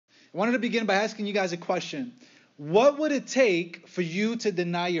I wanted to begin by asking you guys a question. What would it take for you to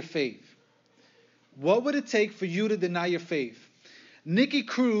deny your faith? What would it take for you to deny your faith? Nicky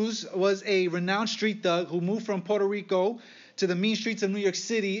Cruz was a renowned street thug who moved from Puerto Rico to the mean streets of New York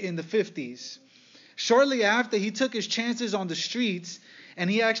City in the 50s. Shortly after, he took his chances on the streets, and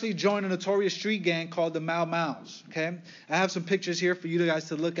he actually joined a notorious street gang called the Mau Maus. Okay, I have some pictures here for you guys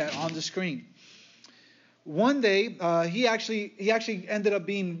to look at on the screen. One day, he actually ended up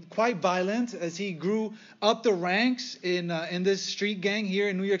being quite violent as he grew up the ranks in this street gang here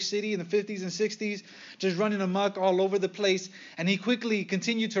in New York City in the 50s and 60s, just running amok all over the place. And he quickly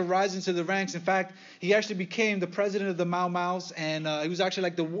continued to rise into the ranks. In fact, he actually became the president of the Mau Maus, and he was actually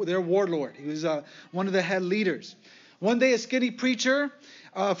like their warlord. He was one of the head leaders. One day, a skinny preacher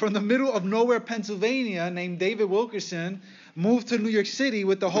from the middle of nowhere, Pennsylvania, named David Wilkerson, moved to New York City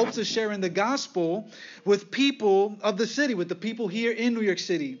with the hopes of sharing the gospel with people of the city, with the people here in New York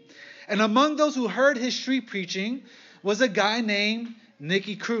City. And among those who heard his street preaching was a guy named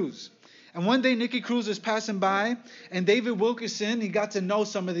Nicky Cruz. And one day Nicky Cruz was passing by, and David Wilkerson, he got to know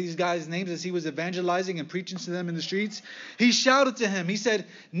some of these guys' names as he was evangelizing and preaching to them in the streets. He shouted to him, he said,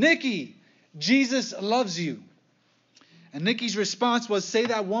 "Nicky, Jesus loves you." And Nicky's response was, "Say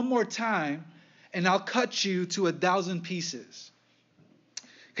that one more time, and I'll cut you to 1,000 pieces."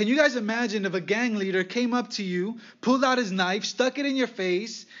 Can you guys imagine if a gang leader came up to you, pulled out his knife, stuck it in your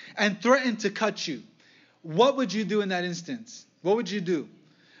face, and threatened to cut you? What would you do in that instance? What would you do?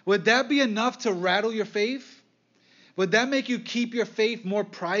 Would that be enough to rattle your faith? Would that make you keep your faith more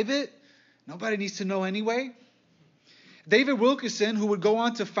private? Nobody needs to know anyway. David Wilkerson, who would go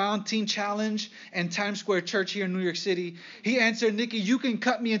on to found Teen Challenge and Times Square Church here in New York City, he answered, "Nicky, you can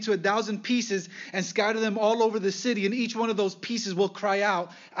cut me into 1,000 pieces and scatter them all over the city, and each one of those pieces will cry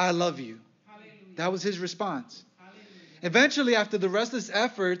out, 'I love you.'" Hallelujah. That was his response. Hallelujah. Eventually, after the restless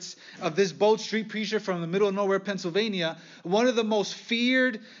efforts of this bold street preacher from the middle of nowhere, Pennsylvania, one of the most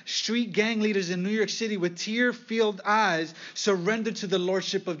feared street gang leaders in New York City with tear-filled eyes surrendered to the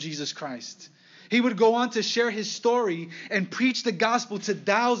lordship of Jesus Christ. He would go on to share his story and preach the gospel to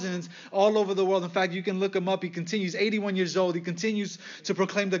thousands all over the world. In fact, you can look him up. He continues, 81 years old. He continues to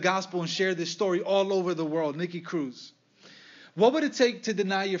proclaim the gospel and share this story all over the world. Nicky Cruz. What would it take to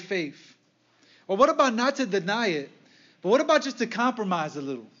deny your faith? Or what about not to deny it, but what about just to compromise a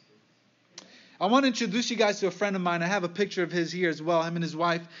little? I want to introduce you guys to a friend of mine. I have a picture of his here as well, him and his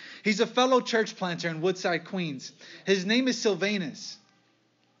wife. He's a fellow church planter in Woodside, Queens. His name is Sylvanus.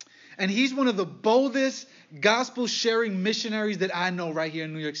 And he's one of the boldest gospel-sharing missionaries that I know right here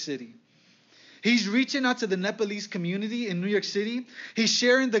in New York City. He's reaching out to the Nepalese community in New York City. He's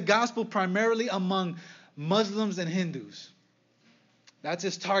sharing the gospel primarily among Muslims and Hindus. That's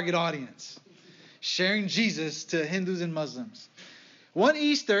his target audience. Sharing Jesus to Hindus and Muslims. One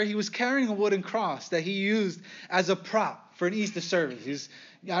Easter, he was carrying a wooden cross that he used as a prop for an Easter service.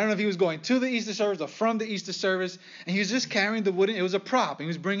 I don't know if he was going to the Easter service or from the Easter service, and he was just carrying the wooden, it was a prop, and he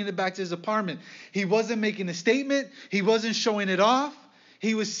was bringing it back to his apartment. He wasn't making a statement. He wasn't showing it off.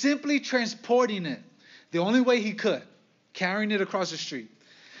 He was simply transporting it the only way he could, carrying it across the street.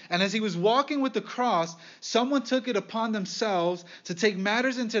 And as he was walking with the cross, someone took it upon themselves to take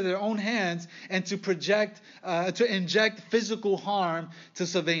matters into their own hands and to inject physical harm to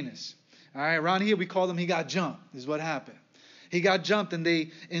Sylvanus. All right, around here we call them, he got jumped, is what happened. He got jumped, and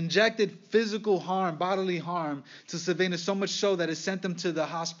they injected physical harm, bodily harm to Sylvanus, so much so that it sent him to the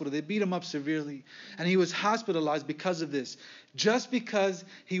hospital. They beat him up severely, and he was hospitalized because of this, just because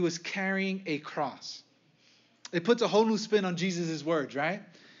he was carrying a cross. It puts a whole new spin on Jesus' words, right?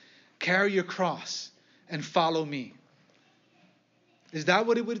 Carry your cross and follow me. Is that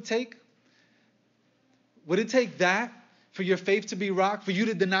what it would take? Would it take that for your faith to be rocked, for you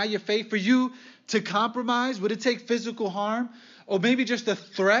to deny your faith, for you to compromise? Would it take physical harm, or maybe just a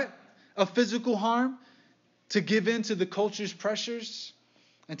threat of physical harm to give in to the culture's pressures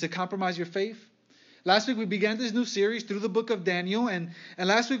and to compromise your faith? Last week we began this new series through the book of Daniel, and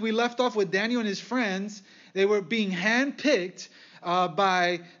last week we left off with Daniel and his friends. They were being handpicked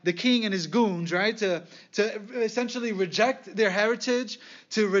by the king and his goons, right? To essentially reject their heritage,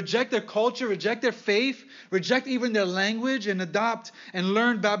 to reject their culture, reject their faith, reject even their language, and adopt and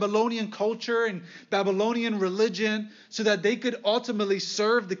learn Babylonian culture and Babylonian religion so that they could ultimately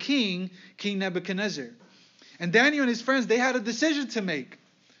serve the king, King Nebuchadnezzar. And Daniel and his friends, they had a decision to make.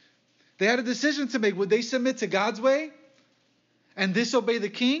 They had a decision to make. Would they submit to God's way and disobey the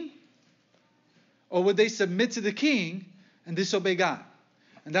king? Or would they submit to the king and disobey God?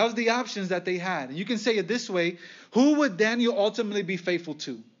 And that was the options that they had. And you can say it this way: who would Daniel ultimately be faithful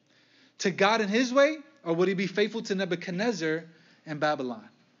to? To God and his way? Or would he be faithful to Nebuchadnezzar and Babylon?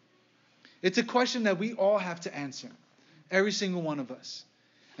 It's a question that we all have to answer. Every single one of us.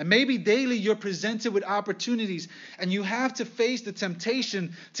 And maybe daily you're presented with opportunities and you have to face the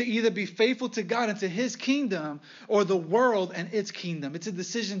temptation to either be faithful to God and to His kingdom or the world and its kingdom. It's a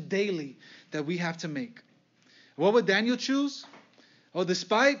decision daily that we have to make. What would Daniel choose? Well,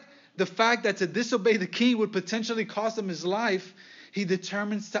 despite the fact that to disobey the king would potentially cost him his life, he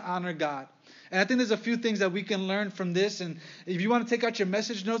determines to honor God. And I think there's a few things that we can learn from this. And if you want to take out your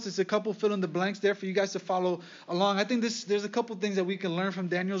message notes, there's a couple fill in the blanks there for you guys to follow along. I think there's a couple things that we can learn from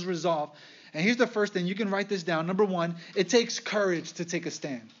Daniel's resolve. And here's the first thing. You can write this down. Number one, it takes courage to take a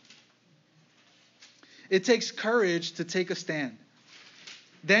stand. It takes courage to take a stand.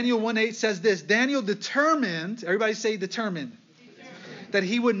 Daniel 1:8 says this. Daniel determined, everybody say determined, that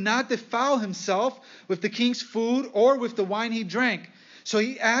he would not defile himself with the king's food or with the wine he drank. So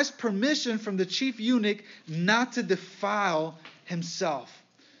he asked permission from the chief eunuch not to defile himself.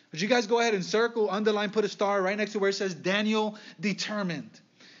 Would you guys go ahead and circle, underline, put a star right next to where it says Daniel determined.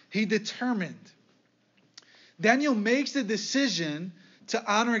 He determined. Daniel makes the decision to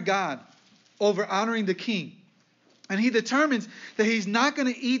honor God over honoring the king. And he determines that he's not going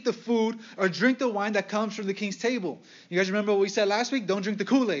to eat the food or drink the wine that comes from the king's table. You guys remember what we said last week? Don't drink the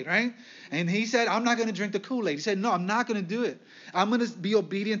Kool-Aid, right? And he said, I'm not going to drink the Kool-Aid. He said, no, I'm not going to do it. I'm going to be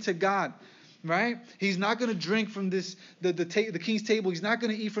obedient to God, right? He's not going to drink from the king's table. He's not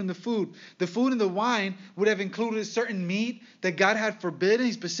going to eat from the food. The food and the wine would have included a certain meat that God had forbidden.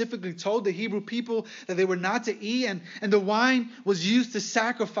 He specifically told the Hebrew people that they were not to eat. And the wine was used to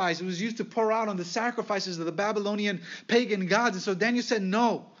sacrifice. It was used to pour out on the sacrifices of the Babylonian pagan gods. And so Daniel said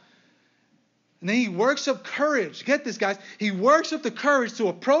no. And then he works up courage. Get this, guys. He works up the courage to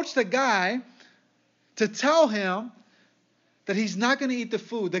approach the guy to tell him that he's not going to eat the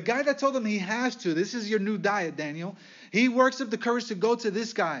food. The guy that told him he has to. This is your new diet, Daniel. He works up the courage to go to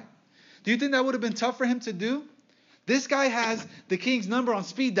this guy. Do you think that would have been tough for him to do? This guy has the king's number on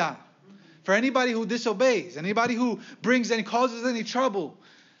speed dial. For anybody who disobeys, anybody who brings and causes any trouble,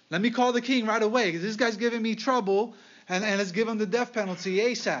 let me call the king right away because this guy's giving me trouble and let's give him the death penalty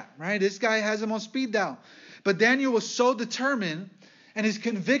ASAP, right? This guy has him on speed dial. But Daniel was so determined and his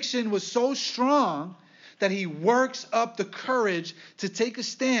conviction was so strong that he works up the courage to take a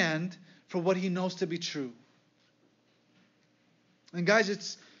stand for what he knows to be true. And guys,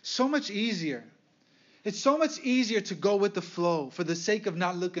 it's so much easier. It's so much easier to go with the flow for the sake of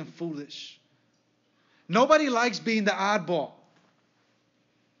not looking foolish. Nobody likes being the oddball.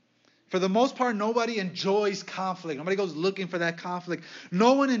 For the most part, nobody enjoys conflict. Nobody goes looking for that conflict.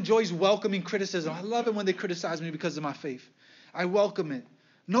 No one enjoys welcoming criticism. I love it when they criticize me because of my faith. I welcome it.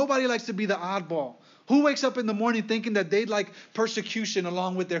 Nobody likes to be the oddball. Who wakes up in the morning thinking that they'd like persecution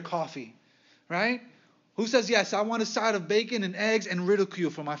along with their coffee? Right? Who says, yes, I want a side of bacon and eggs and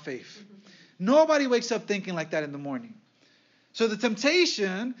ridicule for my faith? Nobody wakes up thinking like that in the morning. So the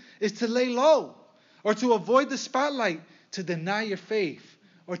temptation is to lay low or to avoid the spotlight, to deny your faith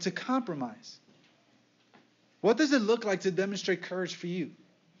or to compromise. What does it look like to demonstrate courage for you?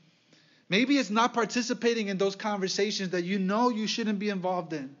 Maybe it's not participating in those conversations that you know you shouldn't be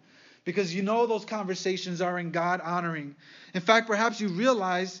involved in because you know those conversations are in God honoring. In fact, perhaps you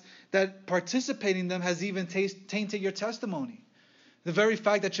realize that participating in them has even tainted your testimony. The very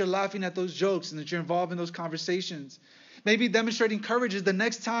fact that you're laughing at those jokes and that you're involved in those conversations. Maybe demonstrating courage is the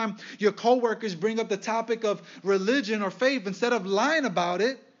next time your coworkers bring up the topic of religion or faith, instead of lying about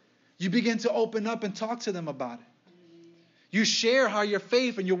it, you begin to open up and talk to them about it. You share how your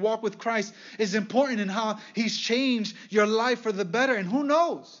faith and your walk with Christ is important and how He's changed your life for the better. And who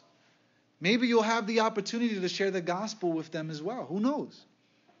knows? Maybe you'll have the opportunity to share the gospel with them as well. Who knows?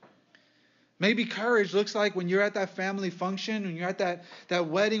 Maybe courage looks like when you're at that family function, when you're at that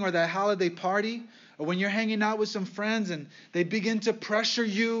wedding or that holiday party, or when you're hanging out with some friends and they begin to pressure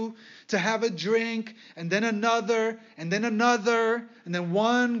you to have a drink, and then another, and then another, and then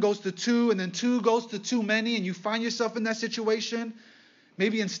one goes to two, and then two goes to too many, and you find yourself in that situation.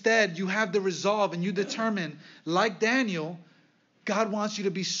 Maybe instead you have the resolve and you determine, like Daniel, God wants you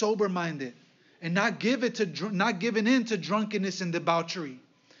to be sober-minded and not giving in to drunkenness and debauchery.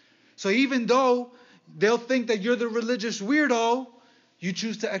 So even though they'll think that you're the religious weirdo, you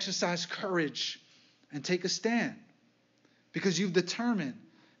choose to exercise courage and take a stand because you've determined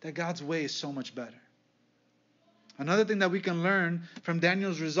that God's way is so much better. Another thing that we can learn from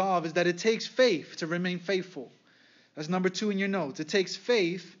Daniel's resolve is that it takes faith to remain faithful. That's number 2 in your notes. It takes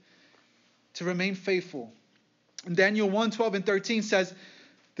faith to remain faithful. And Daniel 1:12 and 13 says,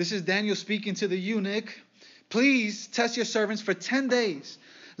 this is Daniel speaking to the eunuch, please test your servants for 10 days.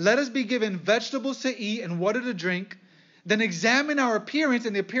 Let us be given vegetables to eat and water to drink. Then examine our appearance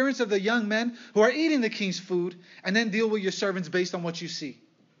and the appearance of the young men who are eating the king's food, and then deal with your servants based on what you see.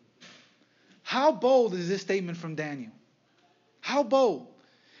 How bold is this statement from Daniel? How bold?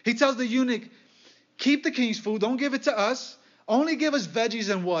 He tells the eunuch, keep the king's food, don't give it to us. Only give us veggies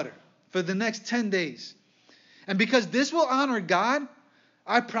and water for the next 10 days. And because this will honor God,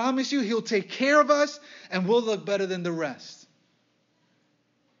 I promise you He'll take care of us and we'll look better than the rest.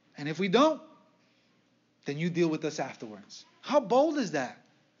 And if we don't, then you deal with us afterwards. How bold is that?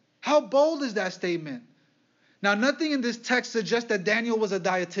 How bold is that statement? Now, nothing in this text suggests that Daniel was a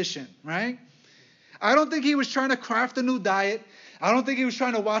dietitian, right? I don't think he was trying to craft a new diet. I don't think he was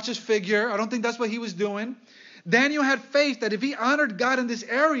trying to watch his figure. I don't think that's what he was doing. Daniel had faith that if he honored God in this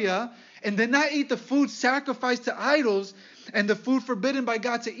area and did not eat the food sacrificed to idols and the food forbidden by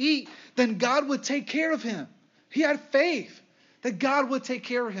God to eat, then God would take care of him. He had faith that God would take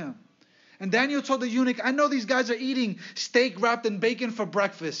care of him. And Daniel told the eunuch, I know these guys are eating steak wrapped in bacon for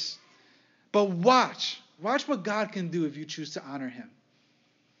breakfast, but watch what God can do if you choose to honor him.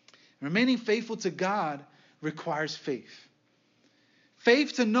 Remaining faithful to God requires faith.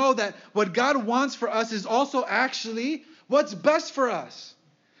 Faith to know that what God wants for us is also actually what's best for us.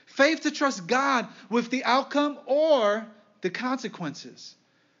 Faith to trust God with the outcome or the consequences,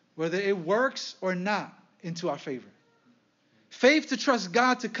 whether it works or not, into our favor. Faith to trust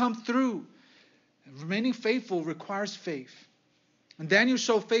God to come through. Remaining faithful requires faith. And Daniel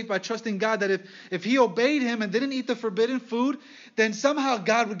showed faith by trusting God that if he obeyed him and didn't eat the forbidden food, then somehow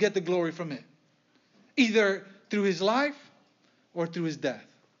God would get the glory from it. Either through his life or through his death.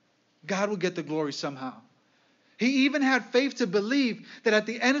 God would get the glory somehow. He even had faith to believe that at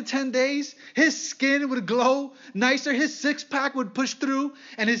the end of 10 days, his skin would glow nicer, his six-pack would push through,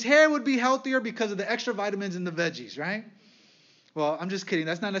 and his hair would be healthier because of the extra vitamins in the veggies, right? Well, I'm just kidding.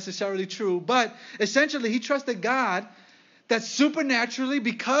 That's not necessarily true. But essentially, he trusted God that supernaturally,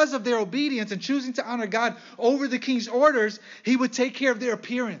 because of their obedience and choosing to honor God over the king's orders, he would take care of their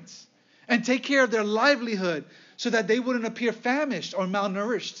appearance and take care of their livelihood so that they wouldn't appear famished or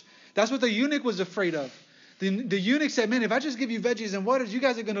malnourished. That's what the eunuch was afraid of. The eunuch said, man, if I just give you veggies and waters, you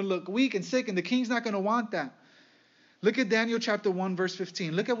guys are going to look weak and sick, and the king's not going to want that. Look at Daniel chapter 1, verse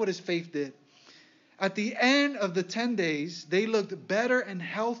 15. Look at what his faith did. At the end of the 10 days, they looked better and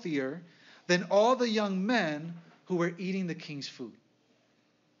healthier than all the young men who were eating the king's food.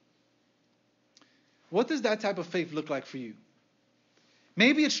 What does that type of faith look like for you?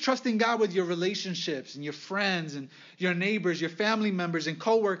 Maybe it's trusting God with your relationships and your friends and your neighbors, your family members and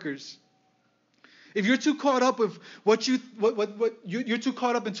coworkers. If you're too caught up with you're too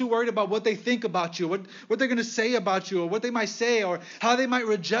caught up and too worried about what they think about you, what they're going to say about you, or what they might say, or how they might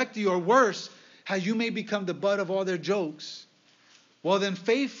reject you, or worse, how you may become the butt of all their jokes, well, then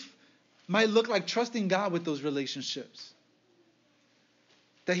faith might look like trusting God with those relationships.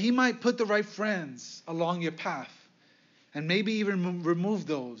 That He might put the right friends along your path, and maybe even remove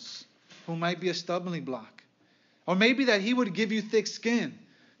those who might be a stumbling block. Or maybe that He would give you thick skin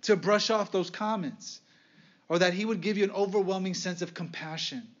to brush off those comments. Or that He would give you an overwhelming sense of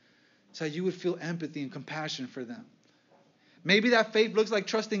compassion, so that you would feel empathy and compassion for them. Maybe that faith looks like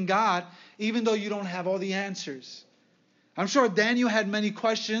trusting God even though you don't have all the answers. I'm sure Daniel had many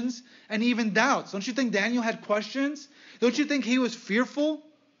questions and even doubts. Don't you think Daniel had questions? Don't you think he was fearful?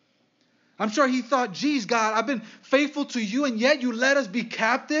 I'm sure he thought, geez, God, I've been faithful to you, and yet you let us be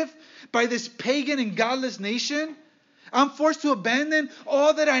captive by this pagan and godless nation. I'm forced to abandon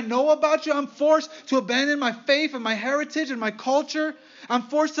all that I know about you. I'm forced to abandon my faith and my heritage and my culture. I'm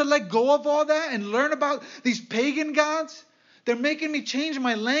forced to let go of all that and learn about these pagan gods. They're making me change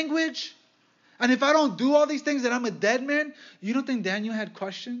my language. And if I don't do all these things, then I'm a dead man. You don't think Daniel had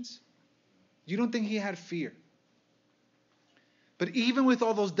questions? You don't think he had fear? But even with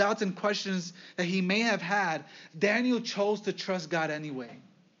all those doubts and questions that he may have had, Daniel chose to trust God anyway.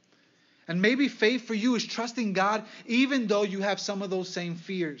 And maybe faith for you is trusting God even though you have some of those same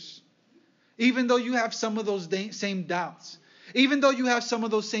fears. Even though you have some of those same doubts. Even though you have some of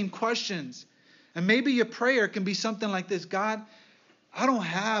those same questions. And maybe your prayer can be something like this: God, I don't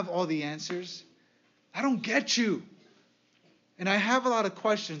have all the answers. I don't get you. And I have a lot of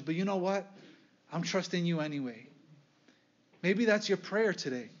questions, but you know what? I'm trusting you anyway. Maybe that's your prayer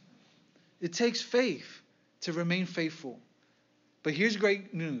today. It takes faith to remain faithful. But here's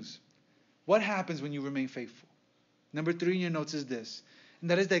great news. What happens when you remain faithful? Number 3 in your notes is this, and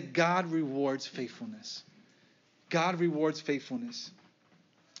that is that God rewards faithfulness. God rewards faithfulness.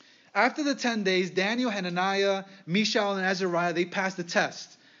 After the 10 days, Daniel, Hananiah, Mishael, and Azariah, they passed the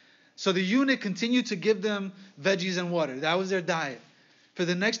test. So the eunuch continued to give them veggies and water. That was their diet. For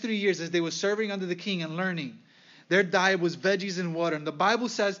the next 3 years, as they were serving under the king and learning, Their diet was veggies and water. And the Bible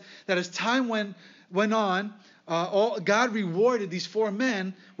says that as time went on, God rewarded these 4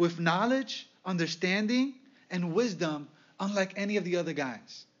 men with knowledge, understanding, and wisdom, unlike any of the other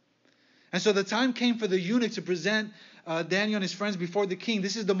guys. And so the time came for the eunuch to present Daniel and his friends before the king.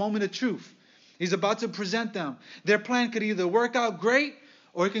 This is the moment of truth. He's about to present them. Their plan could either work out great,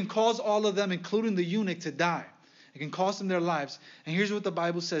 or it can cause all of them, including the eunuch, to die. It can cost them their lives. And here's what the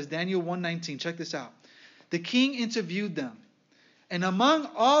Bible says, Daniel 1:19. Check this out. The king interviewed them, and among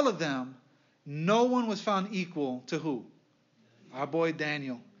all of them, no one was found equal to who? Our boy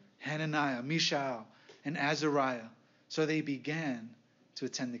Daniel, Hananiah, Mishael, and Azariah. So they began to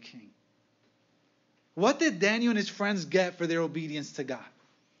attend the king. What did Daniel and his friends get for their obedience to God?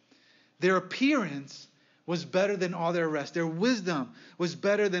 Their appearance was better than all their rest. Their wisdom was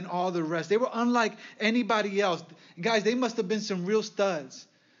better than all the rest. They were unlike anybody else. Guys, they must have been some real studs.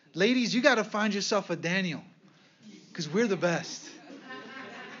 Ladies, you got to find yourself a Daniel, because we're the best.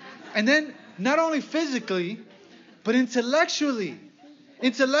 And then, not only physically, but intellectually.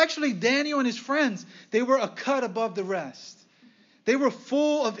 Intellectually, Daniel and his friends, they were a cut above the rest. They were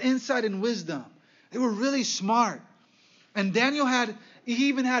full of insight and wisdom. They were really smart. And Daniel he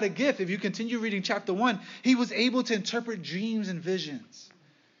even had a gift. If you continue reading chapter 1, he was able to interpret dreams and visions.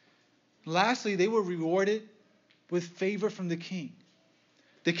 Lastly, they were rewarded with favor from the king.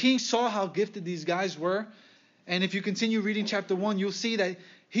 The king saw how gifted these guys were. And if you continue reading chapter 1, you'll see that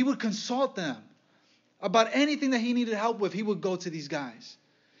he would consult them about anything that he needed help with. He would go to these guys.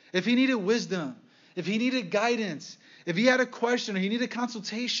 If he needed wisdom, if he needed guidance, if he had a question or he needed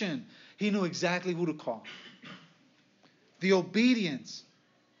consultation, he knew exactly who to call. The obedience,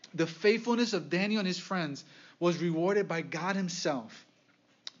 the faithfulness of Daniel and his friends was rewarded by God himself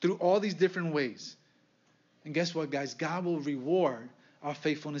through all these different ways. And guess what, guys? God will reward our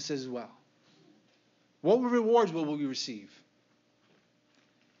faithfulness as well. What rewards will we receive?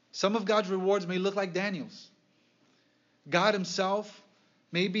 Some of God's rewards may look like Daniel's. God himself,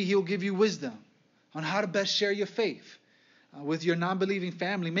 maybe he'll give you wisdom on how to best share your faith with your non-believing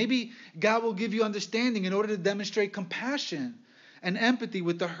family. Maybe God will give you understanding in order to demonstrate compassion and empathy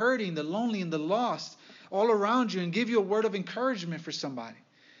with the hurting, the lonely, and the lost all around you, and give you a word of encouragement for somebody.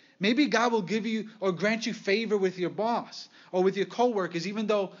 Maybe God will give you or grant you favor with your boss or with your coworkers, even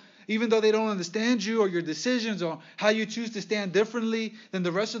though they don't understand you or your decisions or how you choose to stand differently than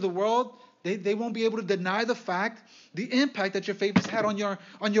the rest of the world. They won't be able to deny the fact, the impact that your faith has had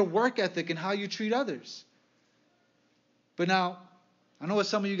on your work ethic and how you treat others. But now, I know what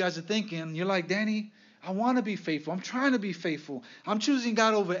some of you guys are thinking. You're like, Danny, I want to be faithful. I'm trying to be faithful. I'm choosing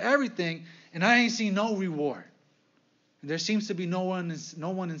God over everything, and I ain't seen no reward. And there seems to be no one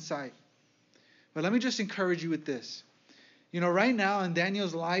in sight. But let me just encourage you with this. Right now in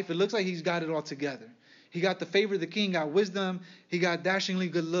Daniel's life, it looks like he's got it all together. He got the favor of the king, got wisdom, he got dashingly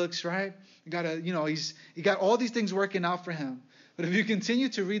good looks, right? He got all these things working out for him. But if you continue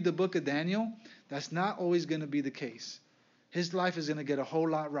to read the book of Daniel, that's not always going to be the case. His life is going to get a whole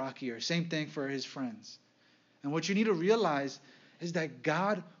lot rockier. Same thing for his friends. And what you need to realize is that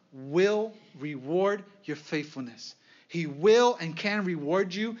God will reward your faithfulness. He will and can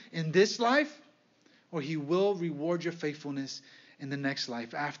reward you in this life, or he will reward your faithfulness in the next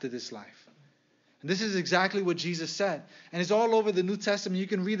life, after this life. And this is exactly what Jesus said. And it's all over the New Testament. You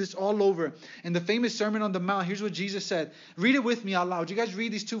can read this all over. In the famous Sermon on the Mount, here's what Jesus said. Read it with me out loud. You guys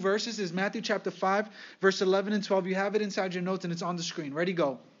read these 2 verses. It's Matthew chapter 5, verse 11 and 12. You have it inside your notes and it's on the screen. Ready,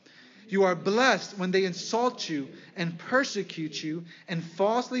 go. You are blessed when they insult you and persecute you and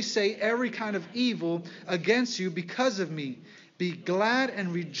falsely say every kind of evil against you because of me. Be glad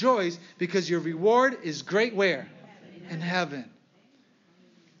and rejoice, because your reward is great where? In heaven.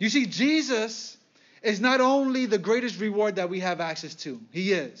 You see, Jesus is not only the greatest reward that we have access to.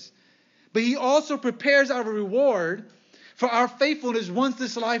 He is. But he also prepares our reward for our faithfulness once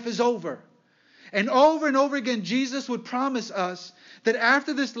this life is over. And over again, Jesus would promise us that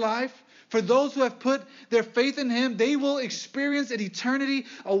after this life, for those who have put their faith in him, they will experience an eternity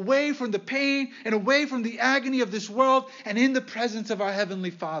away from the pain and away from the agony of this world and in the presence of our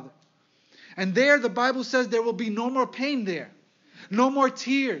Heavenly Father. And there, the Bible says there will be no more pain there. No more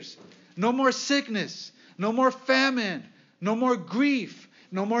tears. No more sickness. No more famine. No more grief.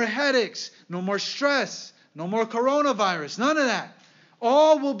 No more headaches. No more stress. No more coronavirus. None of that.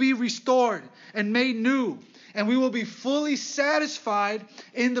 All will be restored and made new. And we will be fully satisfied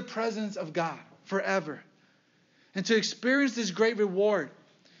in the presence of God forever. And to experience this great reward,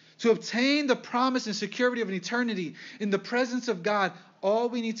 to obtain the promise and security of an eternity in the presence of God, all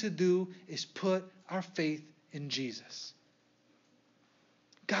we need to do is put our faith in Jesus.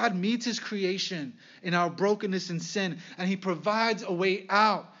 God meets his creation in our brokenness and sin, and he provides a way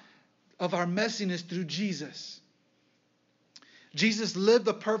out of our messiness through Jesus. Jesus lived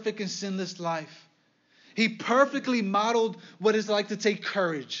a perfect and sinless life. He perfectly modeled what it's like to take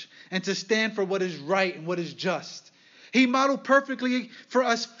courage and to stand for what is right and what is just. He modeled perfectly for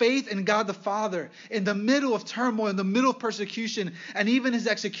us faith in God the Father in the middle of turmoil, in the middle of persecution, and even his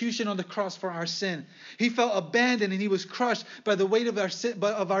execution on the cross for our sin. He felt abandoned and he was crushed by the weight of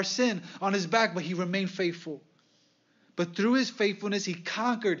our sin on his back, but he remained faithful. But through his faithfulness, he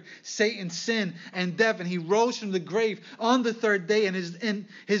conquered Satan's sin and death, and he rose from the grave on the third day. And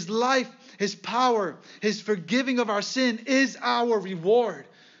his life, his power, his forgiving of our sin is our reward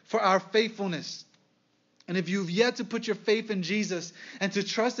for our faithfulness. And if you've yet to put your faith in Jesus and to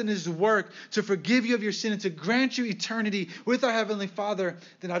trust in his work to forgive you of your sin and to grant you eternity with our Heavenly Father,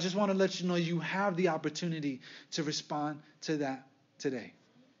 then I just want to let you know you have the opportunity to respond to that today.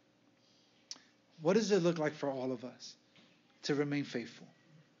 What does it look like for all of us to remain faithful,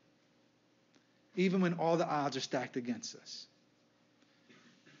 even when all the odds are stacked against us?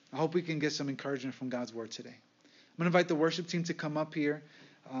 I hope we can get some encouragement from God's word today. I'm going to invite the worship team to come up here.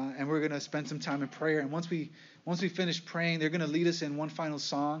 And we're going to spend some time in prayer. And once we finish praying, they're going to lead us in one final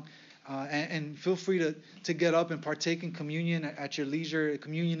song. And feel free to get up and partake in communion at your leisure.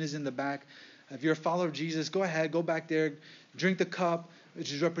 Communion is in the back. If you're a follower of Jesus, go ahead, go back there, drink the cup,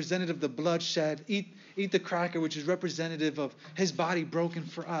 which is representative of the blood shed. Eat the cracker, which is representative of his body broken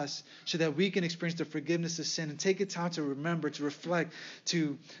for us, so that we can experience the forgiveness of sin. And take time to remember, to reflect,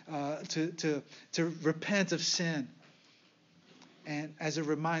 to repent of sin. And as a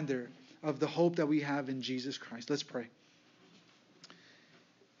reminder of the hope that we have in Jesus Christ. Let's pray.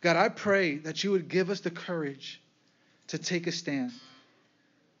 God, I pray that you would give us the courage to take a stand.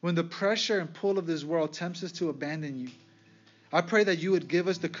 When the pressure and pull of this world tempts us to abandon you, I pray that you would give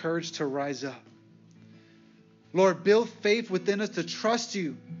us the courage to rise up. Lord, build faith within us to trust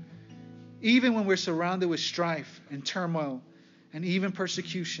you, even when we're surrounded with strife and turmoil and even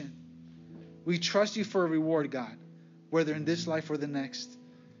persecution. We trust you for a reward, God, whether in this life or the next.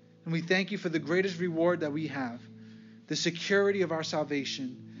 And we thank you for the greatest reward that we have, the security of our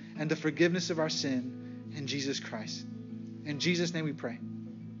salvation and the forgiveness of our sin in Jesus Christ. In Jesus' name we pray.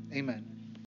 Amen.